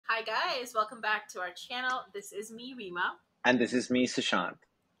Hi guys, welcome back to our channel. This is me, Rima. And this is me, Sushant.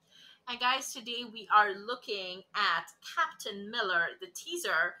 And guys, today we are looking at Captain Miller, the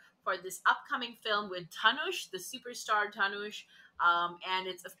teaser for this upcoming film with Dhanush, the superstar Dhanush. And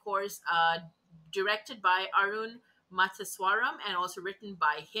it's, of course, directed by Arun Matheswaram and also written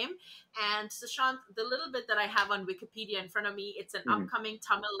by him. And Sushant, the little bit that I have on Wikipedia in front of me, it's an upcoming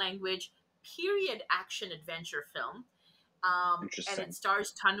Tamil language period action adventure film. And it Interesting.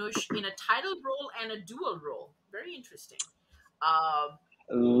 stars Dhanush in a title role and a dual role. Very interesting. Um,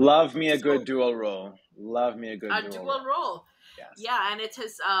 Love me a good so dual role. Love me a good a dual dual role. role, Yes. yeah, and it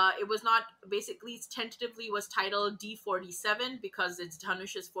has. It was not basically tentatively was titled D47 because it's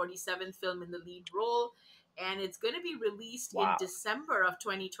Dhanush's 47th film in the lead role, and it's going to be released in Wow. December of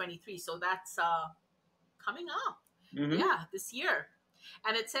 2023. So that's coming up. Mm-hmm. Yeah, this year.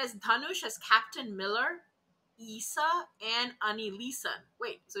 And it says Dhanush as Captain Miller, Isa, and Anilisan.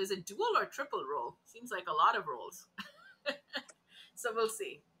 Wait, so is it dual or triple role? Seems like a lot of roles. So we'll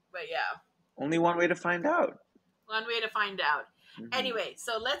see. But yeah, Only one way to find out. one way to find out. Mm-hmm. Anyway,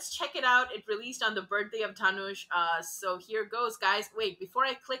 so let's check it out. It released on the birthday of Dhanush. So here goes, guys. Wait, before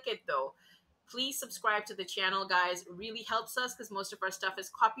I click it though, please subscribe to the channel, guys. It really helps us because most of our stuff is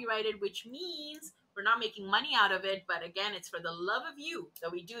copyrighted, which means we're not making money out of it. But again, it's for the love of you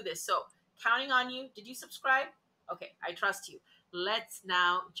that we do this. So counting on you. Did you subscribe? Okay, I trust you. Let's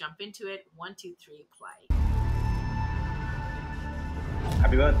now jump into it. 1, 2, 3, play.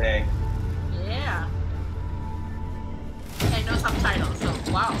 Happy birthday. Yeah. And no subtitles, so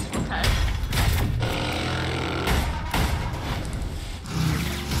wow, okay.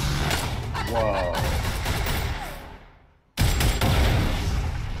 Whoa.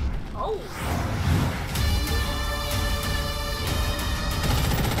 Oh.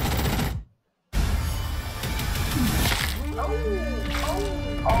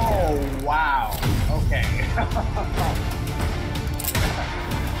 Oh, wow. Okay.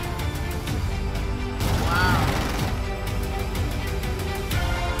 Wow.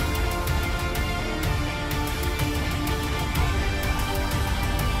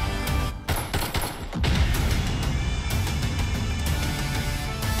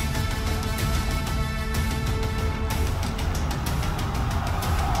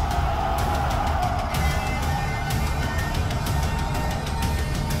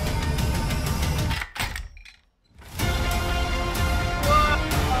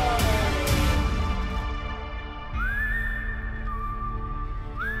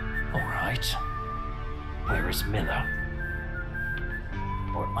 Where is Miller?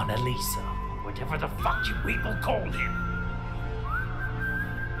 Or Annalisa, whatever the fuck you people called him.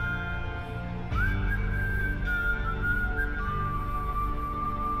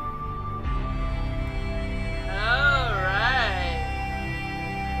 All right.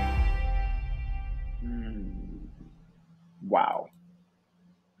 Wow.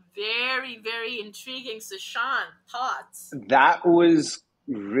 Very, very intriguing. Sushant, thoughts? That was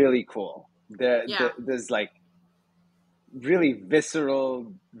really cool. Yeah. There's like really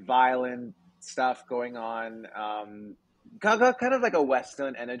visceral, violent stuff going on. Got kind of like a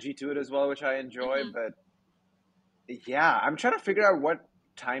Western energy to it as well, which I enjoy. But yeah, I'm trying to figure out what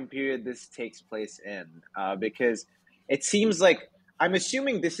time period this takes place in, because it seems like I'm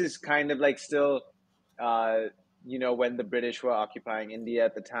assuming this is kind of like still, when the British were occupying India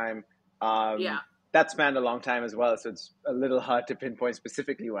at the time. Yeah. That spanned a long time as well, so it's a little hard to pinpoint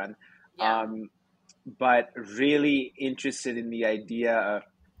specifically when. Yeah. But really interested in the idea of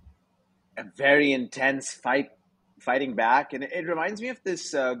a very intense fighting back. And it reminds me of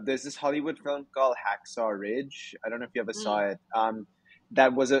this, there's this Hollywood film called Hacksaw Ridge. I don't know if you ever saw it.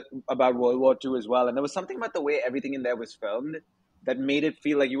 That was about World War II as well. And there was something about the way everything in there was filmed that made it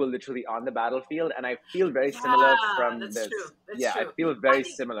feel like you were literally on the battlefield. And I feel very similar from that's this. true. That's true. I feel very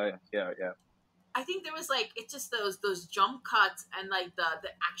similar. Yeah. I think there was like it's just those jump cuts and like the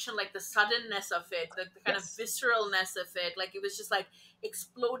action, like the suddenness of it, the kind of visceralness of it. Like it was just like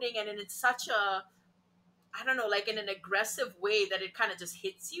exploding, and it's such a, I don't know, like in an aggressive way that it kind of just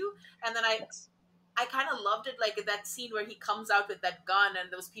hits you. And then I kind of loved it, like that scene where he comes out with that gun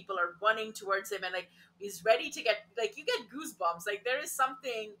and those people are running towards him and like he's ready to get, like you get goosebumps. Like there is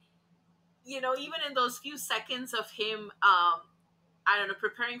something, even in those few seconds of him, I don't know,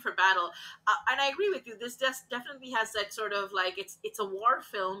 preparing for battle. And I agree with you. This definitely has that sort of like, it's a war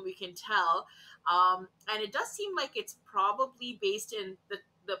film, we can tell. And it does seem like it's probably based in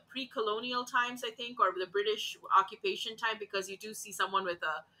the pre-colonial times, I think, or the British occupation time, because you do see someone with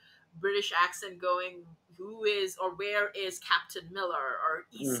a British accent going, who is or where is Captain Miller or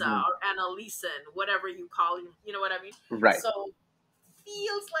Isa or Anna Leeson, whatever you call him, you know what I mean? Right. So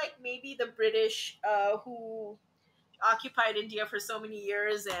feels like maybe the British, who occupied India for so many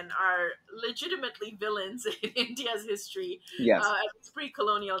years and are legitimately villains in India's history, Yes. at its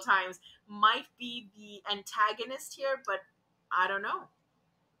pre-colonial times, might be the antagonist here. But I don't know.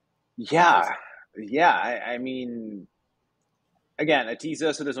 Yeah. Interesting. Yeah. I mean, again, a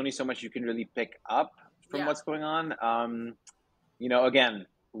teaser, so there's only so much you can really pick up from Yeah, what's going on. Again,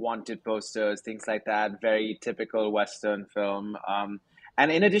 wanted posters, things like that, very typical Western film.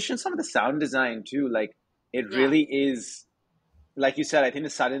 And in addition, some of the sound design too, like it yeah, really is, like you said, I think the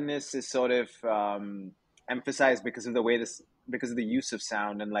suddenness is sort of emphasized because of the way this, because of the use of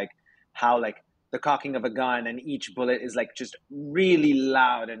sound and like how like the cocking of a gun and each bullet is like just really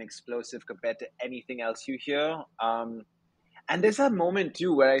loud and explosive compared to anything else you hear. And there's a moment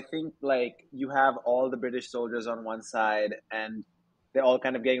too where I think like you have all the British soldiers on one side and they're all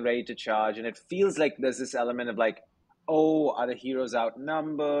kind of getting ready to charge, and it feels like there's this element of like, oh, are the heroes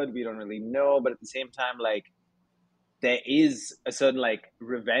outnumbered? We don't really know, but at the same time, like there is a certain like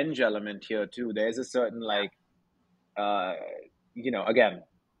revenge element here too. There's a certain yeah, like, uh, again,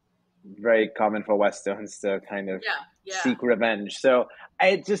 very common for westerns to kind of yeah, yeah. seek revenge. So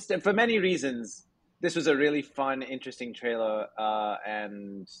I just, for many reasons, this was a really fun, interesting trailer,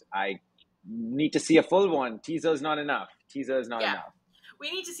 and I need to see a full one. Teaser is not enough. Teaser is not Yeah, enough.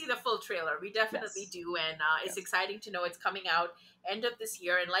 we need to see the full trailer. We definitely Yes, do, and it's yes. exciting to know it's coming out end of this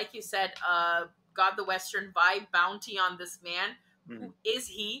year. And like you said, got the Western vibe, bounty on this man. Mhm. Who is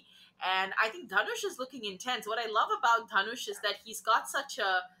he? And I think Dhanush is looking intense. What I love about Dhanush is that he's got such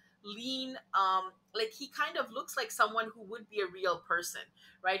a lean, like he kind of looks like someone who would be a real person,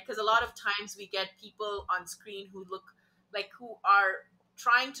 right? Because a lot of times we get people on screen who look like, who are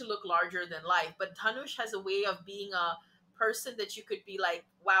trying to look larger than life, but Dhanush has a way of being a person that you could be like,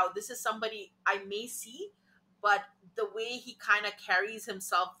 wow, this is somebody I may see, but the way he kind of carries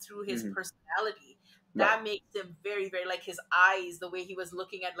himself through his Mhm. personality, Right. that makes him very, very, like his eyes, the way he was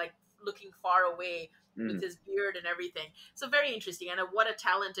looking at, like looking far away with Mhm. his beard and everything. So very interesting. And what a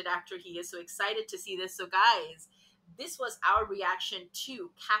talented actor he is. So excited to see this. So, guys, this was our reaction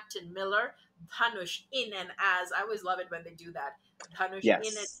to Captain Miller, Dhanush in and as. I always love it when they do that. Dhanush in and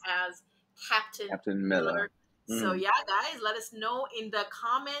Yes, as Captain Captain Miller. Miller. So Mhm. yeah, guys, let us know in the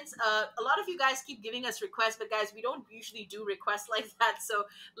comments. A lot of you guys keep giving us requests, but guys, we don't usually do requests like that. So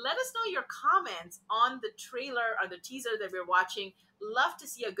let us know your comments on the trailer or the teaser that we're watching. Love to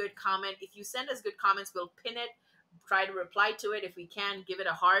see a good comment. If you send us good comments, we'll pin it, try to reply to it if we can, give it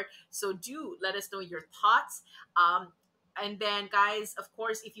a heart. So do let us know your thoughts. And then, guys, of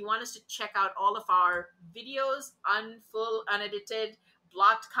course, if you want us to check out all of our videos, full, unedited,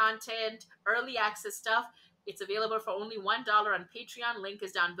 blocked content, early access stuff, it's available for only $1 on Patreon. Link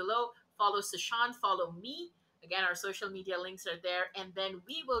is down below. Follow Sushant, follow me. Again, our social media links are there. And then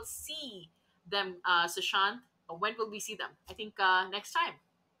we will see them, Sushant. When will we see them? I think next time,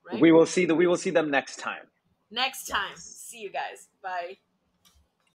 right? We will see them next time. Next time. Yes. See you guys. Bye.